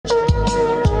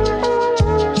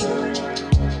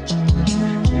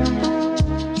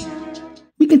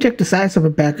can check the size of a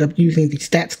backup using the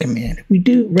stats command. If we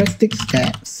do Restic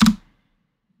stats,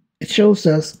 it shows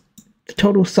us the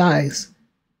total size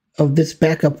of this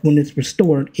backup when it's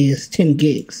restored is 10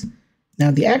 gigs.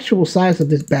 Now the actual size of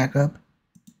this backup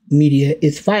media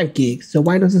is 5 gigs. So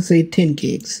why does it say 10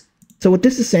 gigs? So what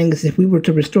this is saying is if we were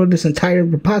to restore this entire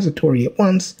repository at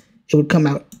once, it would come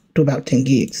out to about 10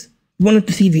 gigs. If we wanted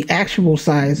to see the actual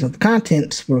size of the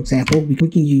contents, for example, we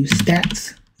can use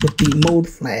stats with the mode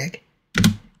flag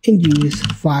and use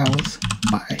files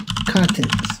by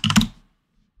contents.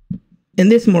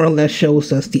 And this more or less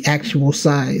shows us the actual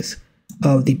size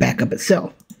of the backup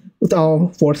itself, with all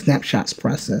 4 snapshots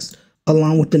processed,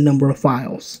 along with the number of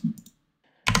files.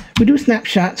 We do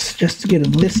snapshots just to get a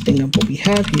listing of what we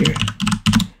have here.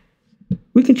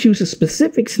 We can choose a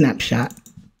specific snapshot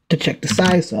to check the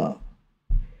size of.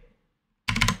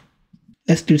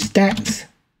 Let's do stats,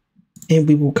 and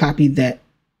we will copy that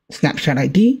snapshot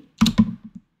ID.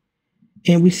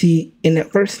 And we see in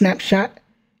that first snapshot,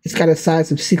 it's got a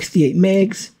size of 68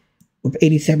 megs with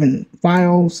 87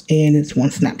 files, and it's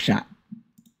 1 snapshot.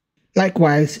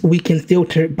 Likewise, we can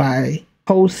filter it by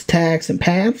host, tags, and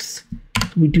paths.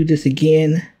 We do this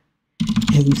again,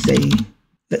 and we say,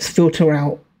 let's filter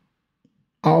out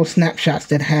all snapshots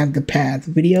that have the path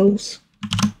videos.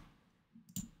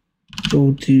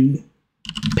 Go to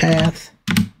path,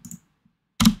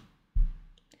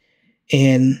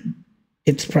 and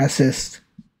it's processed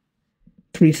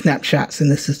 3 snapshots, and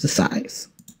this is the size.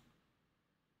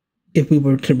 If we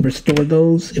were to restore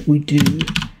those, if we do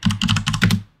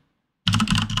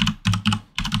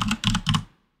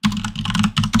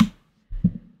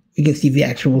we can see the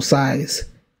actual size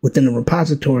within the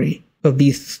repository of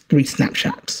these 3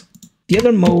 snapshots. The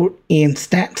other mode in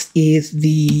stats is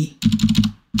the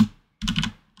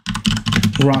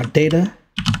raw data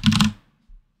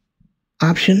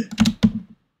option.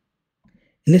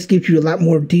 And this gives you a lot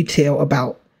more detail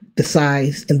about the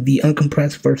size and the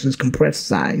uncompressed versus compressed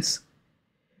size,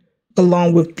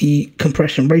 along with the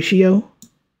compression ratio.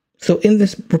 So in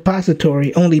this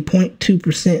repository, only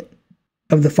 0.2%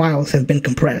 of the files have been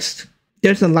compressed.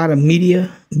 There's a lot of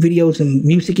media, videos, and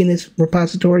music in this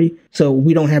repository, so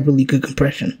we don't have really good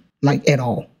compression, like at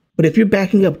all. But if you're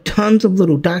backing up tons of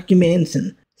little documents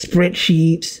and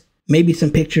spreadsheets, maybe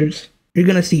some pictures, you're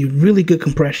gonna see really good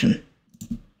compression.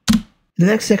 The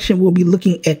next section, we'll be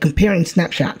looking at comparing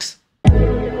snapshots.